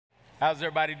How's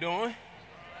everybody doing?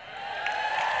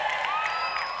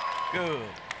 Good.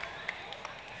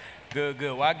 Good,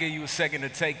 good. Well, I'll give you a second to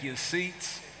take your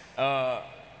seats. I'm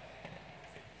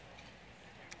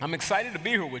excited to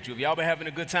be here with you. Have y'all been having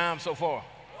a good time so far?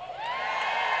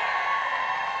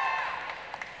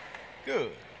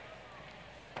 Good.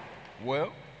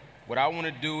 Well, what I want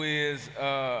to do is,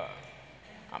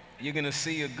 you're going to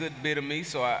see a good bit of me,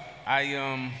 so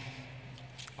I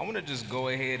want to just go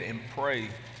ahead and pray,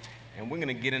 and we're going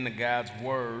to get into God's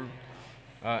Word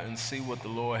and see what the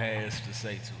Lord has to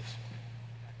say to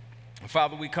us.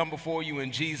 Father, we come before you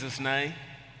in Jesus' name.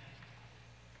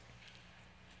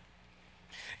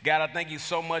 God, I thank you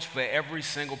so much for every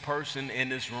single person in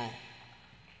this room.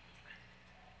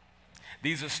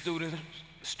 These are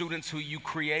students who you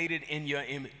created in your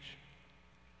image,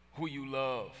 who you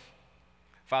love.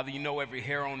 Father, you know every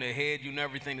hair on their head. You know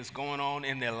everything that's going on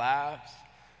in their lives,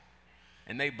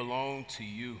 and they belong to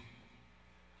you.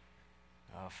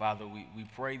 Father, we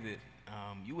pray that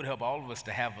you would help all of us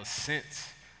to have a sense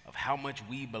of how much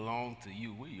we belong to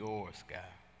you. We're yours, God.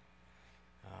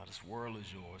 This world is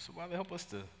yours. So, Father, help us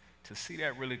to see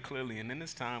that really clearly. And in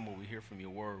this time where we hear from your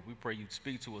word, we pray you'd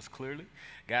speak to us clearly.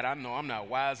 God, I know I'm not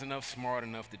wise enough, smart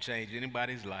enough to change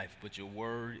anybody's life, but your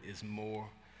word is more,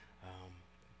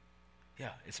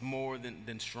 it's more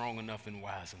than strong enough and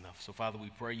wise enough. So, Father, we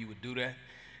pray you would do that,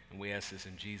 and we ask this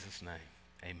in Jesus' name.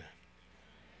 Amen.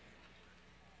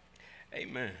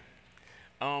 Amen.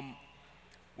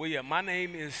 Well, yeah, my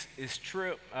name is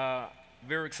Trip.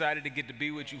 Very excited to get to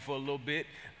be with you for a little bit.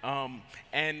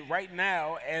 And right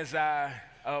now, as I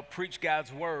preach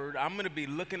God's word, I'm going to be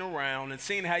looking around and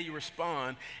seeing how you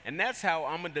respond. And that's how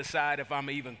I'm going to decide if I'm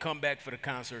going to even come back for the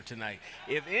concert tonight.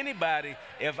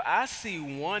 If I see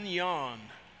one yawn,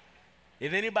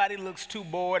 if anybody looks too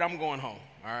bored, I'm going home,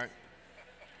 all right?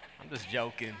 I'm just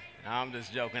joking.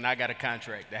 I got a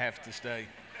contract. I have to stay.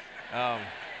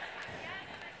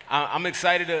 I'm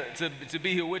excited to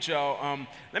be here with y'all.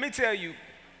 Let me tell you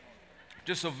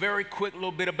just a very quick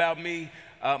little bit about me.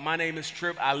 My name is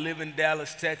Trip. I live in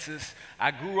Dallas, Texas.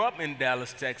 I grew up in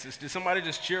Dallas, Texas. Did somebody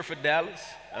just cheer for Dallas?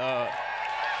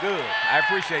 Good. I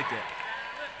appreciate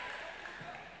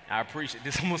that.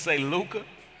 Did someone say Luca?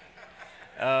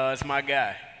 It's my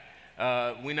guy.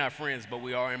 We're not friends, but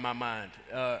we are in my mind.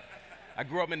 I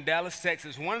grew up in Dallas,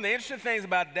 Texas. One of the interesting things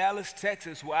about Dallas,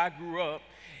 Texas, where I grew up,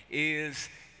 is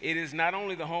it is not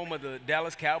only the home of the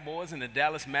Dallas Cowboys and the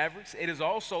Dallas Mavericks, it is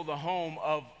also the home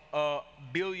of a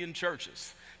billion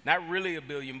churches. Not really a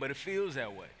billion, but it feels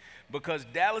that way. Because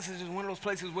Dallas is just one of those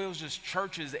places where it was just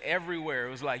churches everywhere.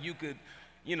 It was like you could,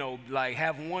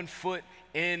 have one foot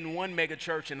in one mega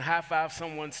church and high five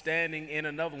someone standing in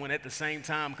another one at the same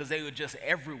time, because they were just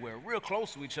everywhere, real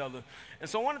close to each other. And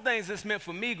so one of the things this meant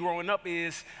for me growing up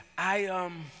is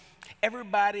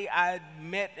everybody I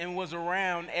met and was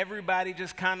around, everybody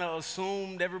just kind of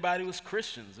assumed everybody was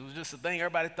Christians. It was just a thing.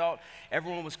 Everybody thought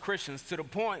everyone was Christians, to the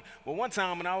point where one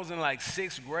time when I was in like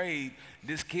 6th grade,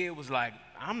 this kid was like,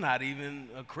 I'm not even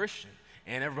a Christian.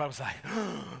 And everybody was like,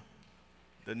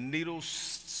 the needles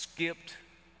skipped.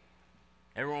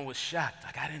 Everyone was shocked.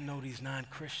 Like, I didn't know these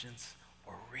non-Christians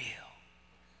were real.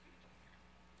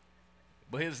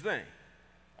 But here's the thing.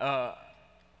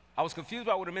 I was confused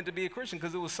about what it meant to be a Christian,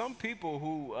 because there was some people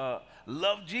who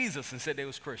loved Jesus and said they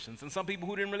was Christians, and some people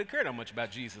who didn't really care that much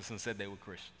about Jesus and said they were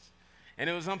Christians. And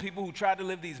there was some people who tried to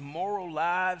live these moral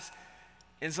lives,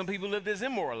 and some people lived these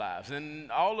immoral lives,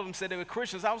 and all of them said they were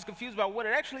Christians. I was confused about what it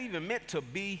actually even meant to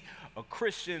be a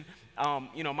Christian.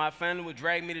 My family would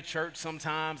drag me to church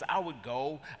sometimes. I would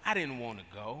go. I didn't want to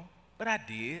go, but I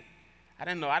did. I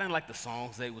didn't like the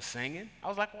songs they were singing. I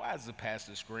was like, why is the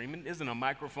pastor screaming? Isn't a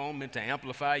microphone meant to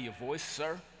amplify your voice,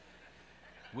 sir?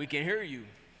 We can hear you.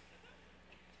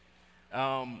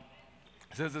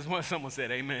 Someone said,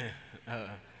 amen.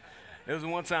 There was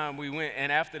one time we went,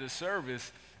 and after the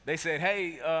service, they said,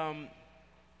 hey,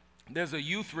 there's a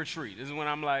youth retreat. This is when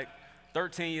I'm like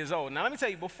 13 years old. Now, let me tell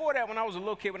you, before that, when I was a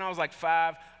little kid, when I was like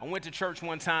 5, I went to church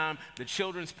one time. The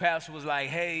children's pastor was like,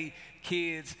 hey,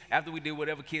 kids, after we did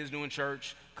whatever kids do in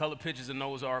church, color pictures of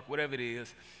Noah's Ark, whatever it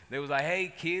is, they was like,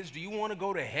 hey, kids, do you want to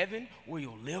go to heaven where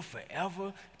you'll live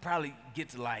forever? Probably get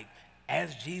to, like,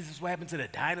 ask Jesus what happened to the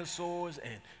dinosaurs,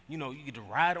 and, you get to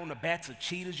ride on the backs of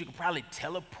cheetahs. You could probably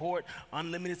teleport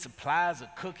unlimited supplies of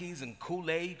cookies and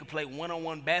Kool-Aid. You could play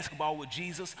one-on-one basketball with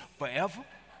Jesus forever.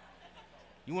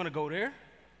 You want to go there?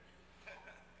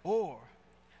 Or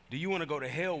do you want to go to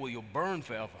hell where you'll burn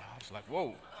forever? I was like,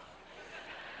 whoa.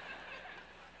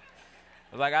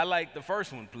 I was like, I like the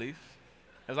first one, please.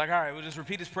 I was like, all right, well, just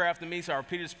repeat this prayer after me. So I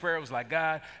repeated this prayer. It was like,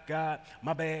 God,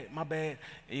 my bad,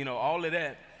 all of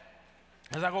that.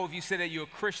 I was like, oh, if you say that you're a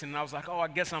Christian, and I was like, oh, I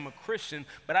guess I'm a Christian,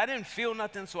 but I didn't feel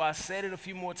nothing, so I said it a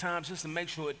few more times just to make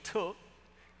sure it took.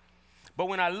 But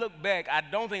when I look back, I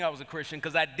don't think I was a Christian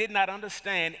because I did not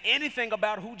understand anything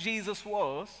about who Jesus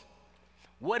was,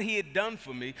 what he had done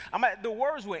for me. The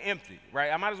words were empty,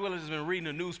 right? I might as well have just been reading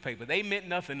a newspaper. They meant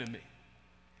nothing to me.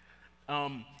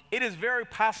 It is very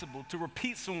possible to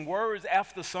repeat some words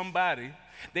after somebody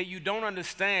that you don't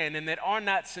understand and that are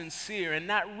not sincere and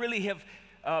not really have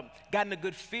gotten a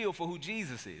good feel for who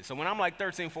Jesus is. So when I'm like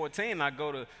 13, 14, I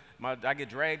get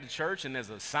dragged to church and there's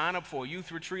a sign up for a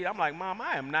youth retreat. I'm like, Mom,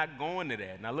 I am not going to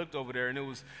that. And I looked over there and there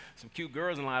was some cute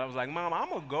girls in line. I was like, Mom, I'm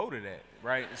going to go to that,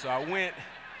 right? So I went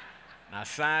and I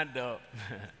signed up.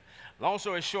 Long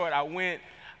story short, I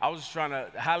was trying to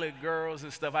holler at girls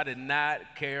and stuff. I did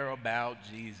not care about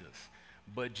Jesus,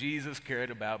 but Jesus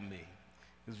cared about me.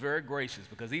 He was very gracious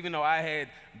because even though I had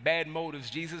bad motives,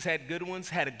 Jesus had good ones,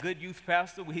 had a good youth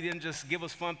pastor. He didn't just give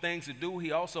us fun things to do.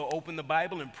 He also opened the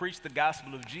Bible and preached the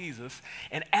gospel of Jesus.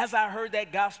 And as I heard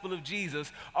that gospel of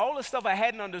Jesus, all the stuff I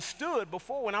hadn't understood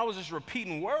before when I was just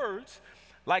repeating words,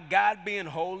 like God being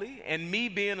holy and me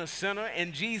being a sinner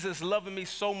and Jesus loving me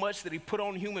so much that he put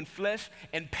on human flesh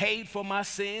and paid for my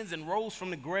sins and rose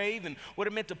from the grave and what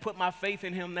it meant to put my faith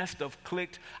in him, that stuff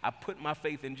clicked. I put my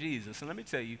faith in Jesus. And let me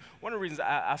tell you, one of the reasons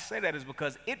I say that is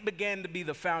because it began to be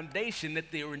the foundation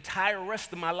that the entire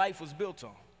rest of my life was built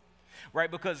on.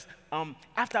 Right, because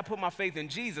after I put my faith in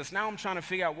Jesus, now I'm trying to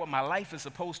figure out what my life is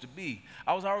supposed to be.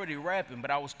 I was already rapping,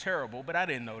 but I was terrible, but I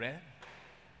didn't know that.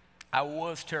 I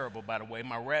was terrible, by the way.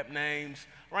 My rap names,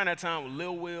 around that time,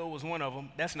 Lil Will was one of them.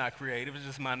 That's not creative. It's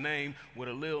just my name with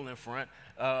a Lil in front.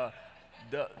 The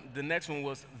next one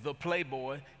was The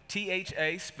Playboy,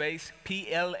 T-H-A space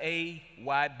P-L-A-Y-B-O-I,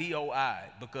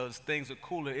 because things are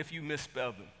cooler if you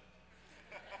misspell them.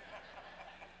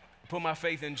 Put my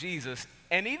faith in Jesus.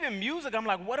 And even music, I'm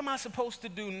like, what am I supposed to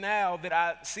do now that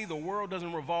I see the world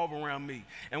doesn't revolve around me?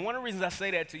 And one of the reasons I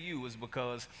say that to you is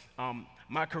because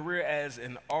my career as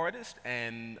an artist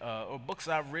and or books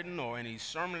I've written or any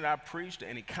sermon that I've preached or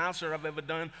any concert I've ever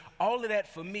done, all of that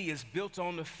for me is built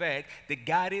on the fact that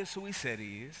God is who he said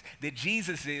he is, that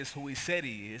Jesus is who he said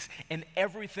he is, and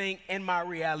everything in my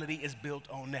reality is built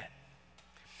on that.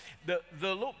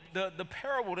 The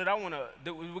parable that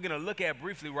we're going to look at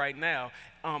briefly right now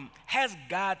has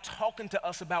God talking to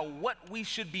us about what we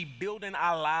should be building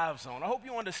our lives on. I hope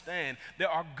you understand there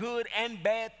are good and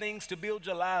bad things to build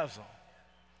your lives on.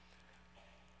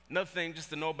 Another thing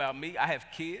just to know about me, I have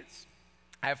kids.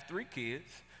 I have 3 kids.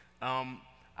 I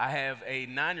have a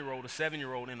 9-year-old, a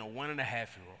 7-year-old, and a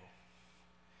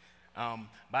 1.5-year-old.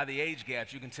 By the age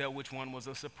gaps, you can tell which one was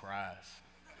a surprise.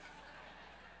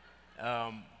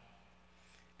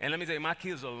 And let me tell you, my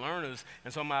kids are learners,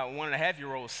 and so my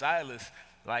 1.5-year-old Silas,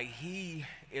 like he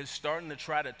is starting to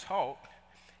try to talk,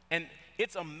 and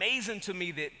it's amazing to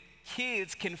me that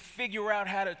kids can figure out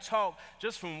how to talk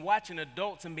just from watching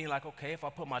adults and being like, okay, if I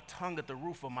put my tongue at the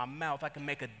roof of my mouth, I can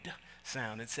make a D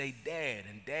sound and say dad,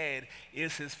 and dad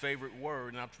is his favorite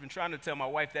word. And I've been trying to tell my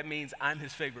wife that means I'm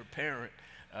his favorite parent.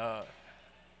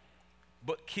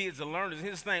 But kids are learners.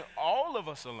 Here's the thing, all of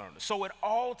us are learners. So at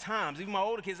all times, even my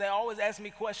older kids, they always ask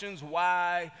me questions,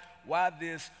 why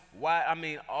this, why, I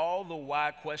mean, all the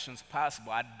why questions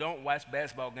possible. I don't watch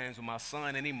basketball games with my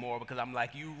son anymore because I'm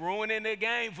like, you ruining the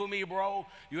game for me, bro.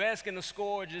 You asking the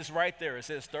score just right there. It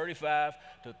says 35-34.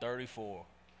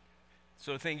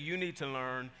 So the thing you need to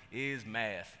learn is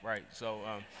math, right? So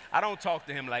I don't talk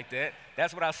to him like that.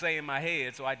 That's what I say in my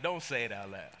head, so I don't say it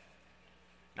out loud.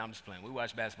 Now, I'm just playing. We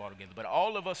watch basketball together. But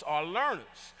all of us are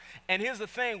learners. And here's the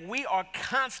thing. We are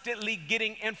constantly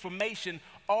getting information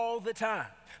all the time.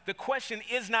 The question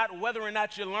is not whether or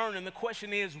not you're learning. The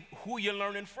question is who you're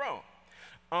learning from.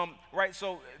 Right?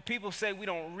 So people say we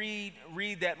don't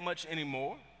read that much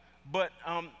anymore. But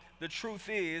the truth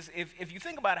is, if you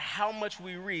think about how much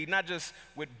we read, not just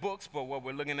with books, but what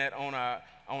we're looking at on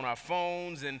our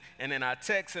phones and in our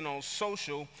texts and on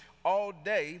social, all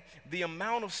day, the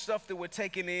amount of stuff that we're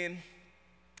taking in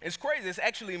is crazy. It's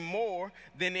actually more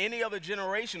than any other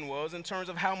generation was in terms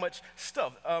of how much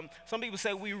stuff. Some people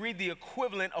say we read the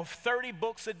equivalent of 30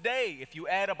 books a day if you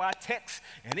add up our texts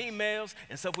and emails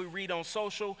and stuff we read on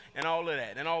social and all of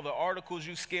that, and all the articles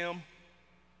you skim.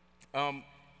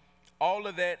 All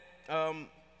of that,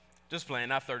 just playing,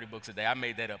 not 30 books a day. I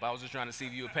made that up. I was just trying to see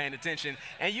if you were paying attention,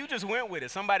 and you just went with it.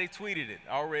 Somebody tweeted it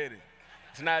already.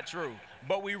 It's not true.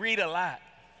 But we read a lot.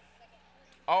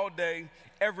 All day,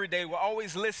 every day. We're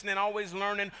always listening, always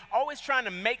learning, always trying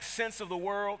to make sense of the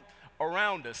world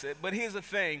around us. But here's the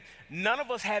thing. None of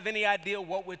us have any idea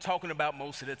what we're talking about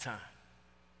most of the time.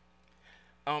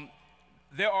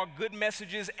 there are good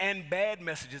messages and bad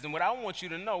messages. And what I want you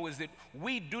to know is that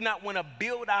we do not want to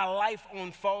build our life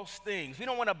on false things. We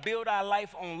don't want to build our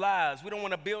life on lies. We don't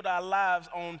want to build our lives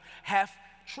on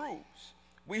half-truths.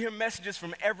 We hear messages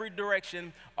from every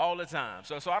direction all the time.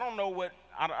 So I don't know what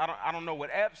I don't know what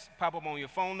apps pop up on your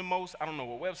phone the most. I don't know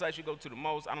what websites you go to the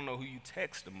most. I don't know who you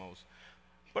text the most.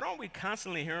 But aren't we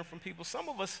constantly hearing from people? Some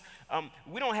of us,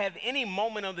 we don't have any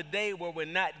moment of the day where we're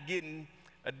not getting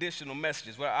additional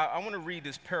messages. Well, I want to read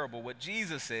this parable, what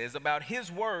Jesus says about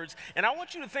his words, and I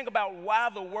want you to think about why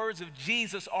the words of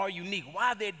Jesus are unique,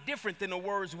 why they're different than the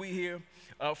words we hear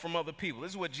from other people.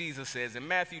 This is what Jesus says in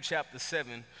Matthew chapter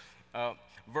 7,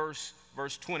 verse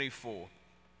 24.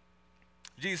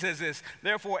 Jesus says this,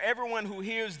 "Therefore, everyone who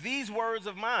hears these words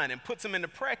of mine and puts them into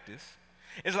practice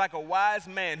is like a wise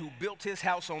man who built his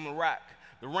house on the rock.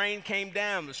 The rain came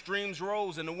down, the streams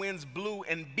rose, and the winds blew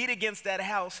and beat against that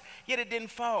house, yet it didn't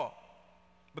fall,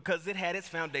 because it had its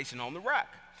foundation on the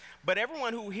rock. But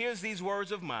everyone who hears these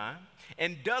words of mine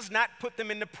and does not put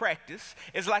them into practice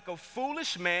is like a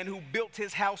foolish man who built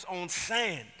his house on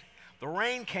sand. The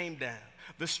rain came down,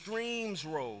 the streams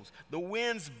rose, the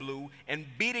winds blew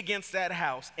and beat against that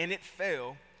house, and it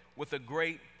fell with a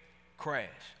great crash."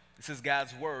 This is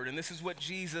God's word, and this is what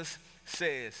Jesus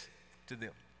says to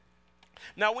them.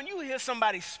 Now, when you hear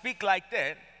somebody speak like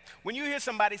that, when you hear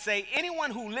somebody say, anyone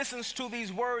who listens to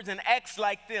these words and acts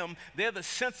like them, they're the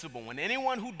sensible one.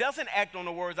 Anyone who doesn't act on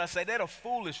the words I say, they're the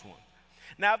foolish one.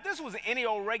 Now, if this was any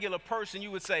old regular person,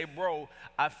 you would say, bro,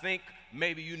 I think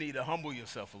maybe you need to humble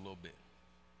yourself a little bit.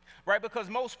 Right? Because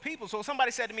most people, so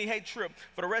somebody said to me, hey, Trip,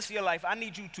 for the rest of your life, I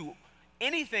need you to,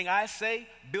 anything I say,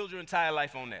 build your entire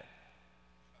life on that.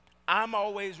 I'm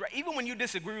always right. Even when you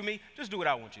disagree with me, just do what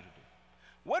I want you to do.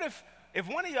 What if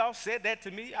one of y'all said that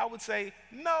to me, I would say,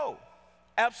 no,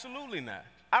 absolutely not.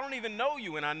 I don't even know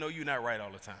you, and I know you're not right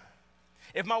all the time.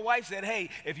 If my wife said, hey,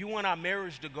 if you want our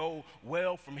marriage to go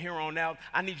well from here on out,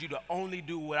 I need you to only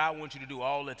do what I want you to do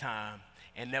all the time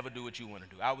and never do what you want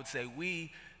to do, I would say,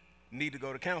 we need to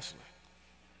go to counseling.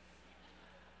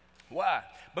 Why?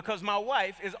 Because my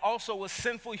wife is also a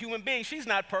sinful human being. She's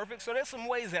not perfect, so there's some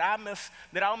ways that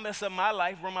I'll mess up my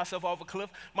life, run myself off a cliff.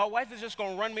 My wife is just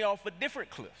going to run me off of different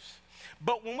cliffs.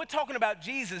 But when we're talking about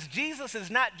Jesus, Jesus is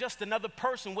not just another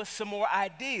person with some more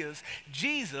ideas.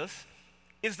 Jesus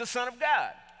is the Son of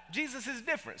God. Jesus is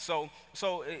different. So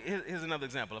here's another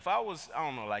example. If I was, I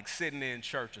don't know, like sitting in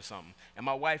church or something, and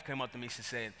my wife came up to me, she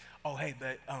said, oh, hey,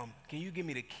 but can you give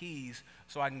me the keys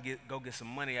so I can go get some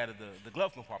money out of the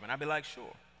glove compartment? I'd be like,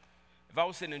 sure. If I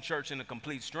was sitting in church and a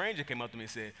complete stranger came up to me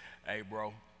and said, hey,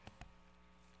 bro,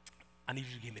 I need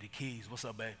you to give me the keys. What's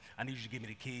up, babe? I need you to give me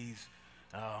the keys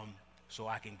so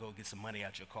I can go get some money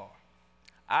out your car.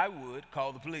 I would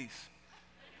call the police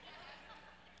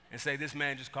and say, this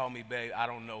man just called me, babe. I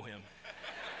don't know him.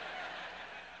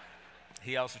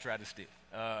 He also tried to steal.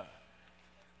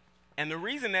 And the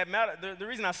reason that matter, the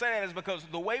reason I say that is because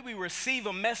the way we receive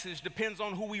a message depends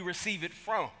on who we receive it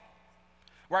from.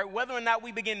 Right? Whether or not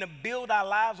we begin to build our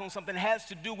lives on something has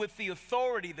to do with the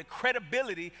authority, the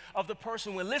credibility of the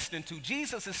person we're listening to.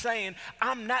 Jesus is saying,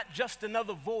 I'm not just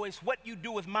another voice. What you do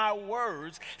with my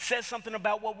words says something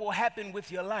about what will happen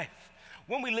with your life.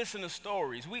 When we listen to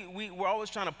stories, we're always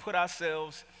trying to put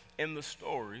ourselves in the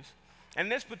stories. And in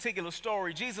this particular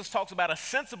story, Jesus talks about a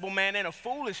sensible man and a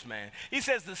foolish man. He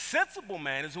says the sensible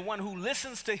man is the one who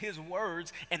listens to his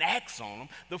words and acts on them.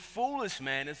 The foolish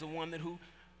man is the one who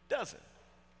doesn't.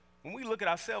 When we look at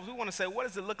ourselves, we want to say, what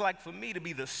does it look like for me to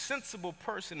be the sensible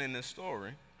person in this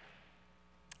story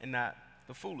and not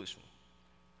the foolish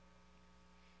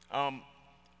one?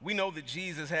 We know that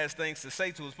Jesus has things to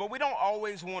say to us, but we don't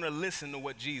always want to listen to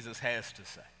what Jesus has to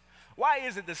say. Why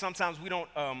is it that sometimes we don't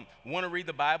want to read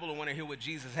the Bible or want to hear what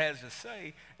Jesus has to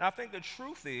say? And I think the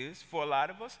truth is, for a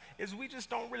lot of us, is we just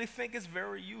don't really think it's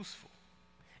very useful.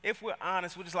 If we're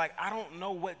honest, we're just like, I don't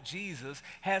know what Jesus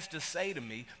has to say to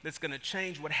me that's going to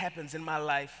change what happens in my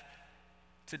life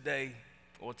today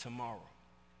or tomorrow.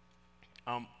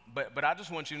 But I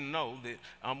just want you to know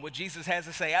that what Jesus has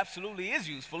to say absolutely is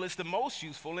useful. It's the most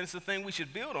useful, and it's the thing we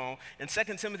should build on. In 2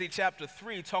 Timothy chapter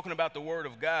 3, talking about the Word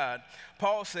of God,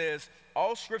 Paul says,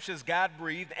 all Scripture is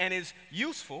God-breathed and is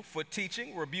useful for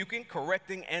teaching, rebuking,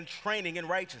 correcting, and training in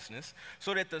righteousness,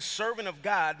 so that the servant of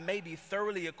God may be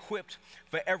thoroughly equipped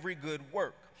for every good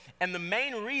work. And the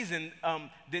main reason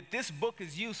that this book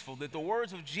is useful, that the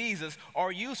words of Jesus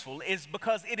are useful, is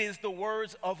because it is the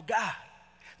words of God.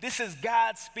 This is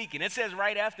God speaking. It says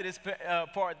right after this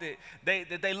part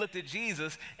that they looked at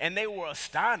Jesus and they were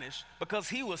astonished because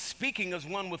he was speaking as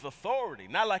one with authority,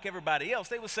 not like everybody else.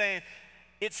 They were saying,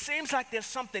 it seems like there's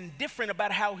something different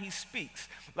about how he speaks.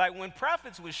 Like when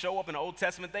prophets would show up in the Old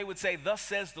Testament, they would say, thus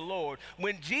says the Lord.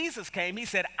 When Jesus came, he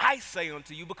said, I say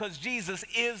unto you, because Jesus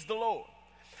is the Lord.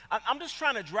 I'm just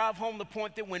trying to drive home the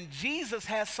point that when Jesus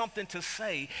has something to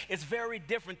say, it's very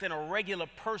different than a regular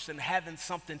person having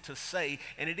something to say,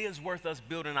 and it is worth us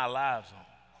building our lives on.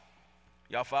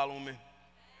 Y'all following me?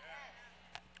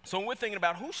 So when we're thinking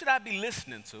about who should I be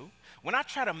listening to, when I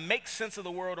try to make sense of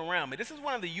the world around me, this is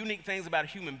one of the unique things about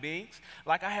human beings.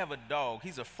 Like I have a dog.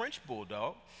 He's a French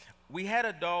bulldog. We had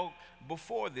a dog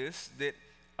before this that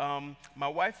my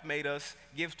wife made us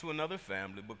give to another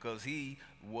family because he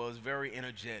was very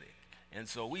energetic. And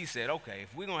so we said, okay,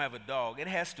 if we're going to have a dog, it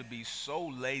has to be so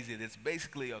lazy that it's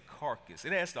basically a carcass.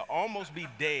 It has to almost be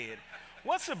dead.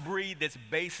 What's a breed that's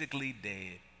basically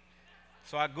dead?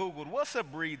 So I Googled, what's a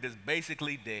breed that's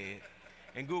basically dead?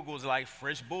 And Google's like,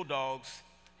 French bulldogs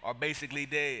are basically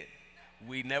dead.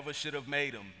 We never should have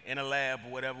made them in a lab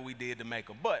or whatever we did to make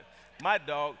them. But my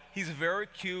dog, he's very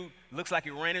cute, looks like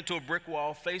he ran into a brick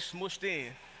wall, face smushed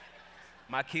in.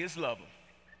 My kids love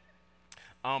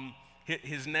him.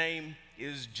 His name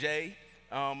is Jay,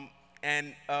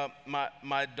 and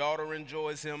my daughter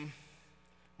enjoys him.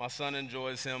 My son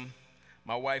enjoys him.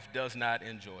 My wife does not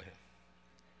enjoy him.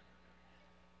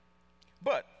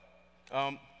 But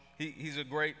he's a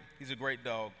great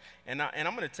dog. And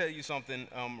I'm going to tell you something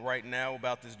right now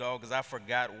about this dog because I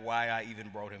forgot why I even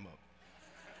brought him up.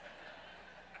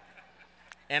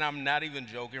 And I'm not even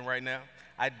joking right now.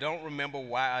 I don't remember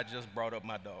why I just brought up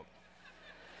my dog.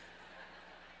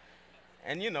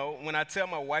 And you know, when I tell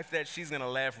my wife that, she's going to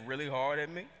laugh really hard at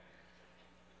me.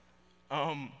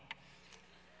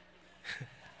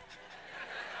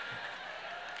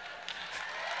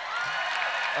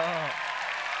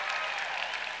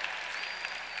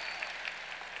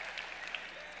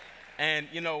 And,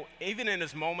 you know, even in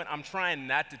this moment, I'm trying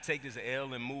not to take this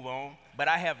L and move on, but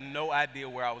I have no idea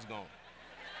where I was going.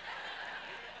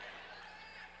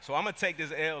 So I'm going to take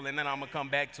this L, and then I'm going to come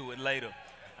back to it later.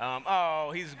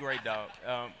 Oh, he's a great dog.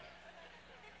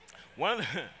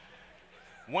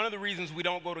 One of the reasons we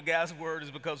don't go to God's word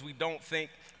is because we don't think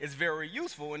it's very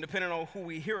useful, and depending on who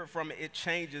we hear it from, it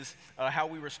changes how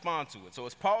we respond to it. So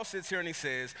as Paul sits here and he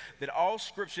says that all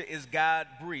scripture is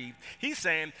God-breathed, he's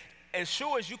saying, as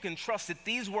sure as you can trust that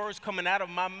these words coming out of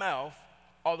my mouth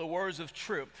are the words of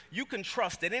truth, you can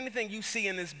trust that anything you see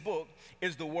in this book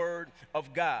is the word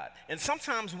of God. And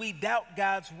sometimes we doubt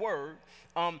God's word,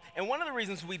 and one of the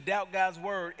reasons we doubt God's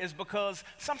word is because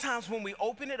sometimes when we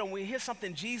open it and we hear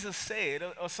something Jesus said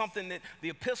or something that the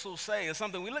epistles say or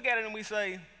something, we look at it and we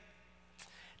say,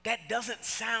 that doesn't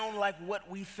sound like what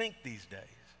we think these days.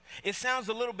 It sounds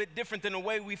a little bit different than the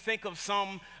way we think of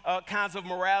some kinds of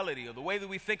morality or the way that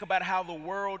we think about how the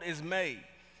world is made.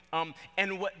 And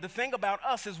the thing about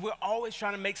us is we're always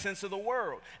trying to make sense of the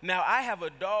world. Now, I have a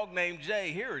dog named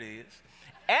Jay. Here it is.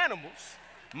 Animals.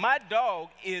 My dog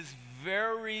is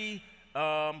very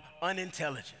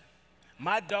unintelligent.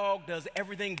 My dog does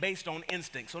everything based on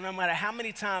instinct. So no matter how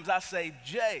many times I say,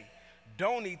 Jay,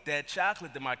 don't eat that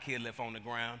chocolate that my kid left on the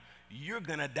ground, you're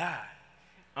going to die.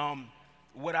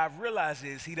 What I've realized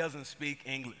is he doesn't speak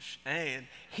English, and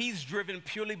he's driven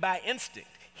purely by instinct.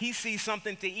 He sees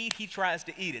something to eat, he tries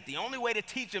to eat it. The only way to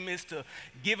teach him is to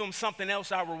give him something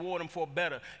else I'll reward him for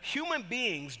better. Human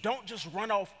beings don't just run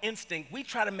off instinct. We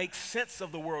try to make sense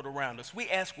of the world around us. We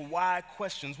ask why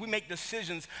questions. We make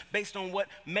decisions based on what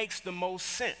makes the most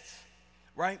sense,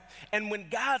 right? And when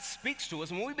God speaks to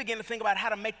us, and when we begin to think about how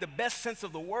to make the best sense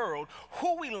of the world,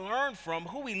 who we learn from,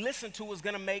 who we listen to is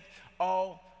going to make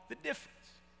all the difference.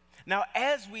 Now,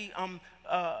 as we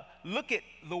look at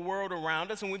the world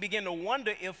around us and we begin to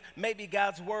wonder if maybe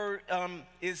God's word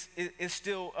is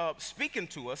still speaking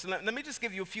to us, let me just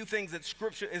give you a few things that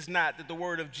Scripture is not, that the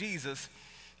word of Jesus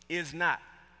is not.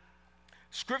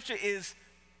 Scripture is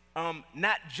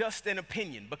not just an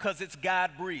opinion because it's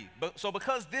God-breathed. So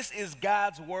because this is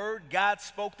God's word, God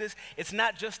spoke this, it's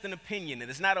not just an opinion.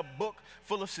 It is not a book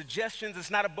full of suggestions.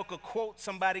 It's not a book of quotes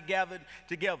somebody gathered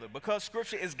together. Because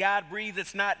Scripture is God-breathed,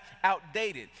 it's not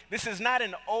outdated. This is not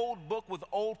an old book with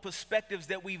old perspectives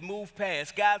that we've moved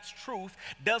past. God's truth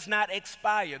does not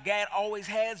expire. God always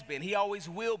has been. He always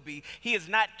will be. He is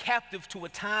not captive to a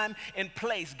time and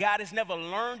place. God has never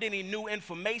learned any new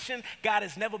information. God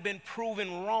has never been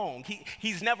proven wrong.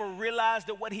 He's never realized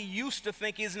that what he used to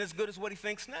think isn't as good as what he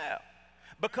thinks now.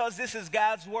 Because this is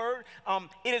God's word,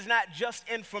 it is not just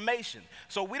information.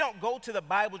 So we don't go to the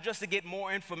Bible just to get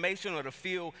more information or to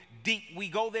feel deep. We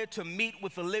go there to meet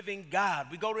with the living God.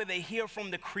 We go there to hear from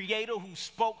the Creator who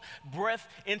spoke breath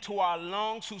into our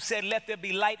lungs, who said, let there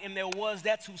be light, and there was.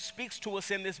 That's who speaks to us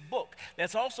in this book.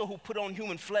 That's also who put on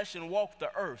human flesh and walked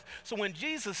the earth. So when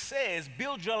Jesus says,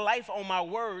 build your life on my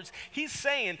words, he's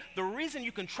saying the reason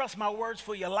you can trust my words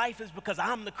for your life is because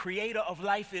I'm the creator of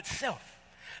life itself.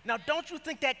 Now, don't you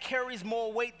think that carries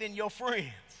more weight than your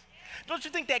friends? Don't you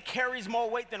think that carries more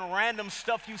weight than random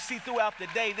stuff you see throughout the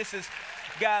day? This is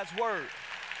God's word.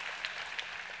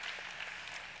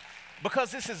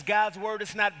 Because this is God's word,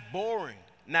 it's not boring.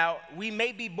 Now, we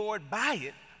may be bored by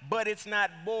it, but it's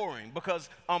not boring because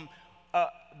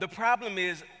the problem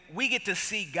is we get to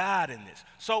see God in this.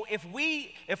 So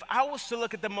if I was to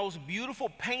look at the most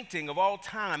beautiful painting of all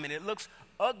time and it looks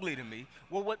ugly to me,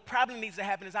 well, what probably needs to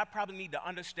happen is I probably need to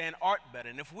understand art better.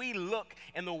 And if we look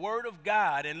in the Word of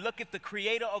God and look at the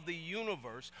creator of the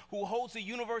universe, who holds the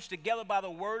universe together by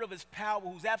the word of his power,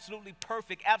 who's absolutely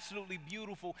perfect, absolutely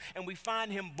beautiful, and we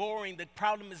find him boring, the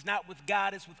problem is not with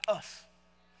God, it's with us.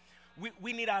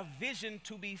 We need our vision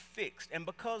to be fixed. And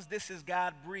because this is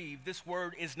God-breathed, this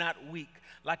word is not weak.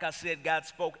 Like I said, God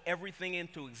spoke everything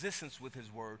into existence with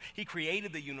his word. He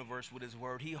created the universe with his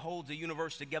word. He holds the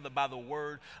universe together by the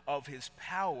word of his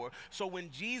power. So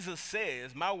when Jesus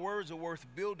says, my words are worth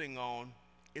building on,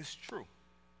 it's true.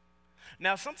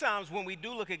 Now, sometimes when we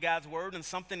do look at God's word and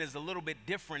something is a little bit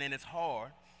different and it's hard,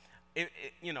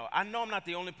 I know I'm not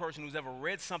the only person who's ever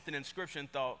read something in Scripture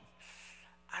and thought,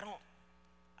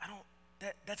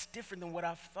 that's different than what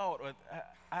I've thought. Or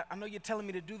I know you're telling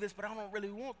me to do this, but I don't really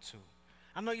want to.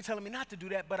 I know you're telling me not to do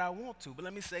that, but I want to. But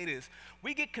let me say this.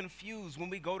 We get confused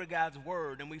when we go to God's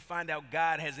word and we find out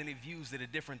God has any views that are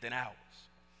different than ours.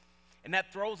 And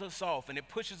that throws us off and it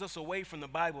pushes us away from the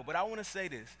Bible. But I want to say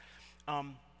this.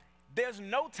 There's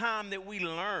no time that we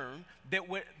learn that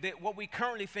what we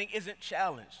currently think isn't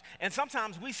challenged. And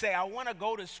sometimes we say, I want to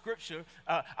go to Scripture.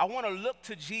 I want to look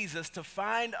to Jesus to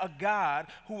find a God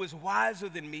who is wiser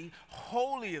than me,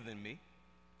 holier than me,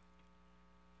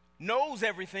 knows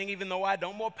everything even though I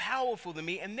don't, more powerful than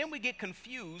me. And then we get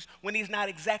confused when he's not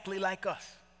exactly like us.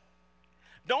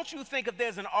 Don't you think if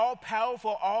there's an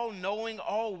all-powerful, all-knowing,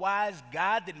 all-wise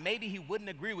God that maybe he wouldn't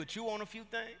agree with you on a few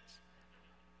things?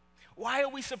 Why are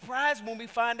we surprised when we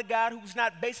find a God who's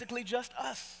not basically just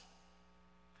us?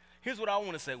 Here's what I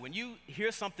want to say. When you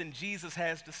hear something Jesus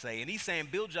has to say, and he's saying,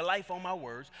 build your life on my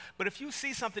words, but if you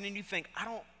see something and you think,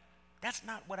 that's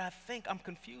not what I think, I'm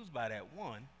confused by that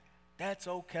one, that's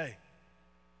okay.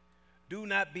 Do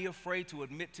not be afraid to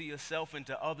admit to yourself and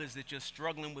to others that you're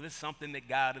struggling with something that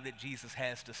God or that Jesus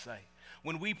has to say.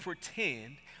 When we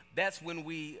pretend, that's when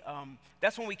we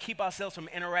keep ourselves from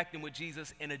interacting with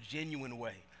Jesus in a genuine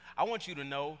way. I want you to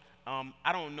know,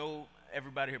 I don't know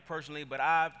everybody here personally, but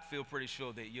I feel pretty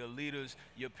sure that your leaders,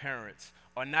 your parents,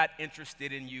 are not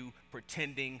interested in you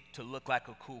pretending to look like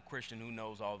a cool Christian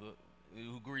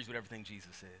who agrees with everything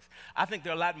Jesus says. I think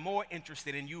they're a lot more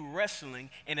interested in you wrestling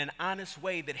in an honest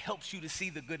way that helps you to see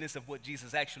the goodness of what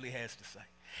Jesus actually has to say.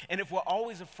 And if we're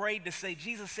always afraid to say,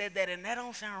 Jesus said that, and that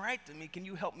don't sound right to me, can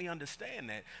you help me understand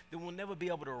that? Then we'll never be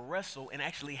able to wrestle and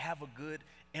actually have a good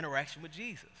interaction with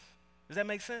Jesus. Does that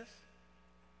make sense?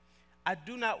 I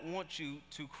do not want you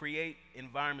to create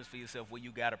environments for yourself where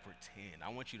you got to pretend. I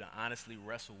want you to honestly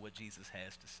wrestle what Jesus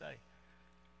has to say.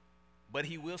 But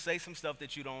he will say some stuff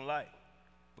that you don't like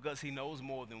because he knows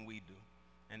more than we do,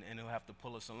 and he'll have to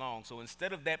pull us along. So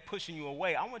instead of that pushing you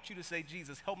away, I want you to say,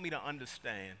 Jesus, help me to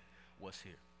understand what's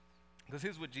here. Because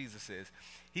here's what Jesus says.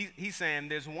 He's saying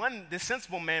this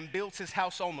sensible man builds his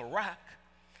house on the rock,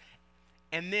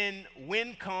 and then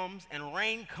wind comes and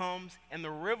rain comes and the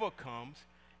river comes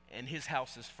and his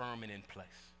house is firm and in place.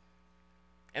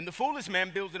 And the foolish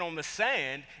man builds it on the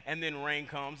sand, and then rain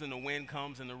comes and the wind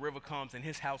comes and the river comes and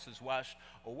his house is washed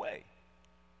away.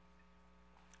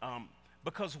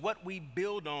 Because what we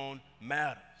build on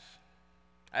matters.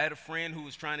 I had a friend who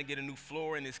was trying to get a new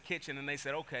floor in his kitchen, and they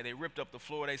said, okay, they ripped up the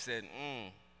floor. They said,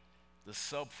 the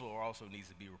subfloor also needs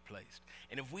to be replaced.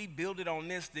 And if we build it on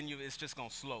this, then it's just going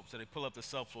to slope. So they pull up the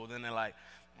subfloor. Then they're like,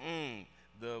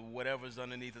 the whatever's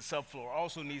underneath the subfloor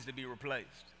also needs to be replaced.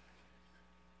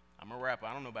 I'm a rapper.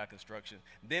 I don't know about construction.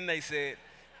 Then they said,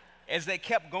 as they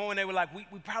kept going, they were like,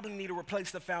 we probably need to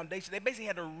replace the foundation. They basically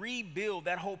had to rebuild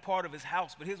that whole part of his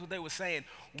house. But here's what they were saying.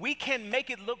 We can make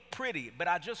it look pretty, but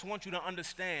I just want you to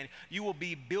understand you will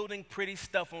be building pretty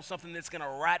stuff on something that's going to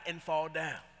rot and fall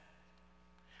down.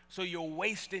 So you're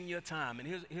wasting your time.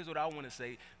 And here's what I want to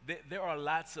say. There are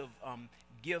lots of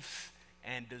gifts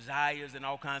and desires and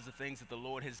all kinds of things that the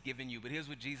Lord has given you. But here's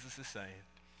what Jesus is saying.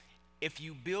 If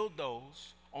you build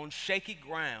those on shaky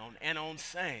ground and on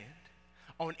sand,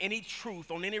 on any truth,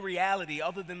 on any reality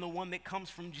other than the one that comes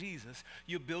from Jesus,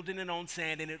 you're building it on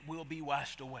sand and it will be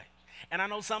washed away. And I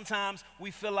know sometimes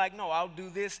we feel like, no, I'll do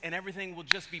this and everything will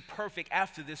just be perfect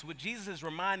after this. What Jesus is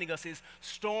reminding us is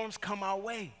storms come our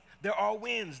way. There are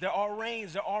winds, there are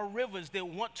rains, there are rivers that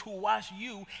want to wash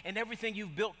you and everything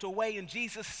you've built away. And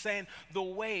Jesus is saying the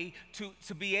way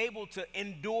to be able to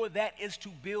endure that is to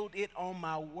build it on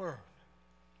my word.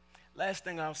 Last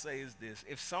thing I'll say is this.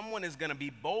 If someone is going to be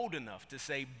bold enough to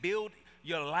say, build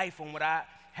your life on what I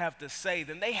have to say,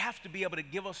 then they have to be able to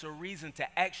give us a reason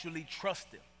to actually trust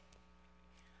them.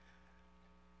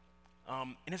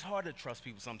 And it's hard to trust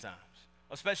people sometimes,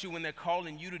 especially when they're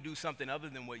calling you to do something other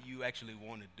than what you actually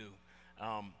want to do.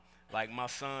 Like my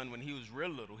son, when he was real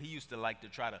little, he used to like to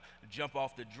try to jump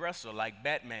off the dresser like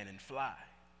Batman and fly.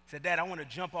 He said, Dad, I want to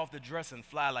jump off the dresser and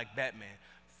fly like Batman.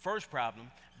 First problem,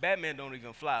 Batman don't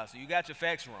even fly, so you got your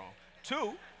facts wrong.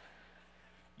 2,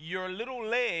 your little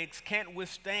legs can't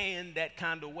withstand that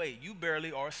kind of weight. You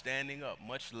barely are standing up,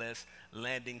 much less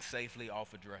landing safely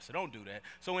off a dresser. Don't do that.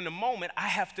 So in the moment, I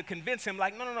have to convince him,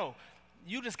 like, no,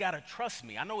 you just got to trust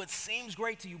me. I know it seems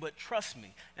great to you, but trust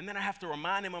me. And then I have to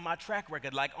remind him of my track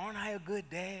record, like, aren't I a good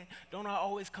dad? Don't I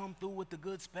always come through with the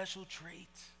good special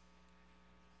treats?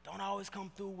 Don't I always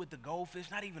come through with the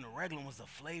goldfish? Not even the regular ones, the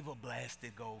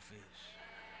flavor-blasted goldfish.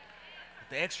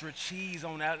 The extra cheese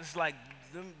on that, it's like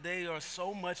they are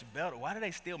so much better. Why do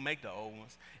they still make the old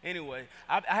ones? Anyway,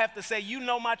 I have to say, you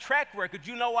know my track record.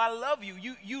 You know I love you.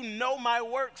 You know my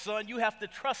work, son. You have to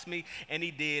trust me. And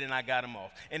he did, and I got him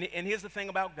off. And here's the thing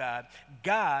about God.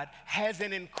 God has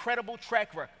an incredible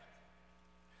track record,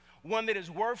 one that is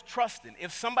worth trusting.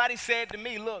 If somebody said to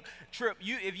me, look, Trip,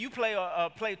 if you play a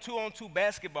 2-on-2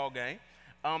 basketball game,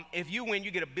 if you win, you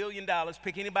get $1 billion.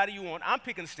 Pick anybody you want. I'm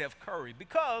picking Steph Curry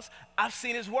because I've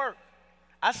seen his work.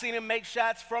 I've seen him make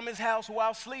shots from his house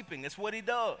while sleeping. That's what he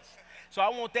does. So I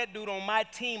want that dude on my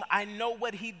team. I know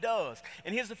what he does.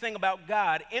 And here's the thing about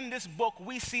God. In this book,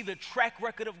 we see the track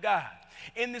record of God.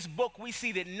 In this book, we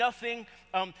see that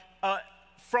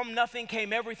from nothing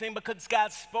came everything because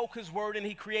God spoke his word and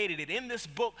he created it. In this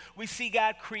book, we see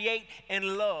God create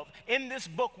and love. In this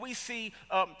book, we see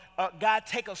God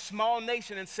take a small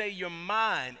nation and say, you're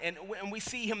mine. And we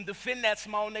see him defend that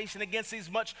small nation against these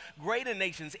much greater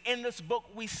nations. In this book,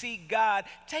 we see God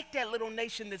take that little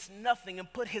nation that's nothing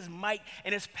and put his might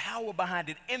and his power behind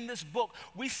it. In this book,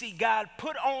 we see God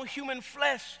put on human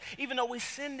flesh, even though we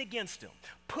sinned against him.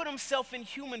 Put himself in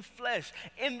human flesh.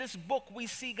 In this book, we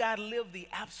see God live the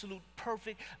absolute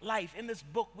perfect life. In this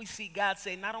book, we see God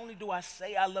say, not only do I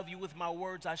say I love you with my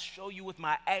words, I show you with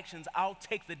my actions. I'll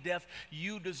take the death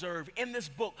you deserve. In this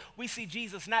book, we see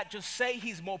Jesus not just say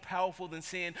he's more powerful than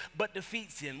sin, but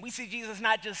defeat sin. We see Jesus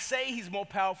not just say he's more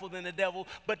powerful than the devil,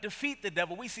 but defeat the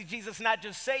devil. We see Jesus not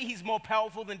just say he's more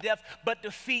powerful than death, but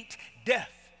defeat death.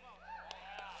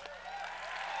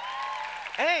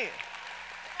 And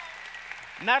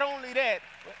not only that,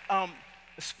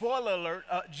 spoiler alert,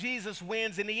 Jesus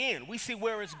wins in the end. We see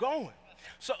where it's going.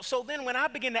 So then when I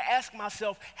begin to ask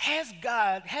myself, has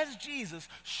Jesus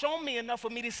shown me enough for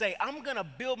me to say, I'm going to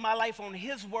build my life on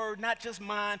his word, not just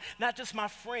mine, not just my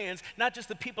friends, not just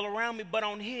the people around me, but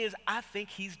on his? I think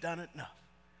he's done enough.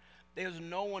 There's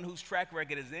no one whose track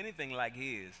record is anything like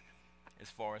his as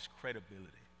far as credibility.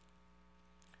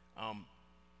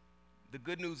 The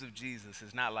good news of Jesus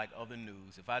is not like other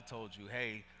news. If I told you,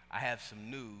 hey, I have some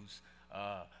news,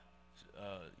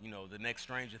 the next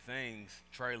Stranger Things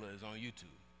trailer is on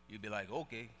YouTube, you'd be like,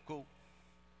 okay, cool.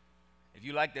 If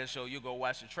you like that show, you'll go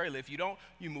watch the trailer. If you don't,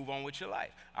 you move on with your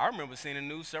life. I remember seeing the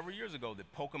news several years ago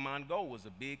that Pokemon Go was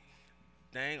a big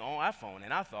thing on iPhone,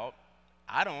 and I thought,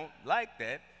 I don't like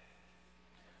that.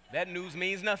 That news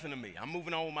means nothing to me. I'm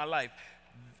moving on with my life.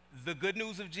 The good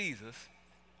news of Jesus,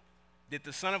 that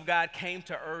the Son of God came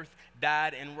to earth,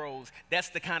 died, and rose, that's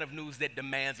the kind of news that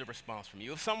demands a response from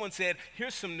you. If someone said,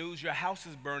 here's some news, your house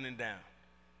is burning down,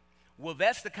 well,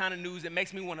 that's the kind of news that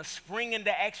makes me want to spring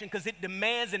into action because it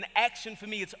demands an action for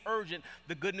me. It's urgent.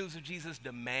 The good news of Jesus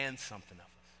demands something of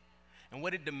us. And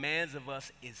what it demands of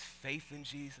us is faith in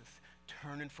Jesus,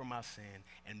 turning from our sin,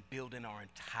 and building our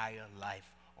entire life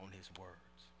on his words.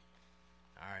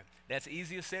 All right, that's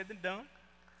easier said than done.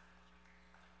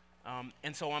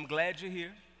 And so I'm glad you're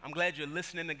here. I'm glad you're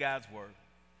listening to God's word.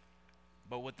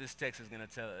 But what this text is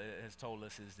has told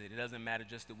us is that it doesn't matter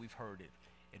just that we've heard it.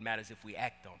 It matters if we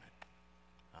act on it.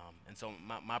 And so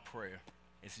my prayer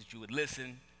is that you would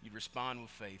listen, you'd respond with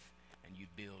faith, and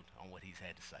you'd build on what he's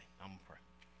had to say. I'm going to pray.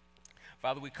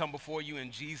 Father, we come before you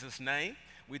in Jesus' name.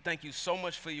 We thank you so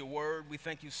much for your word. We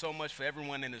thank you so much for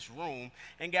everyone in this room.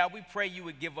 And God, we pray you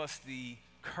would give us the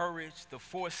courage, the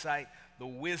foresight, the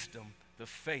wisdom, the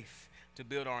faith to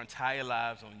build our entire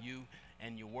lives on you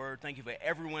and your word. Thank you for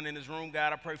everyone in this room,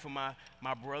 God. I pray for my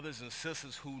brothers and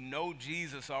sisters who know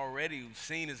Jesus already, who've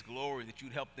seen his glory, that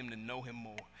you'd help them to know him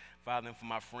more. Father, and for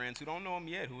my friends who don't know him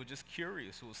yet, who are just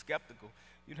curious, who are skeptical,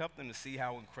 you'd help them to see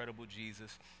how incredible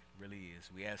Jesus really is.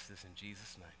 We ask this in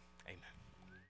Jesus' name. Amen.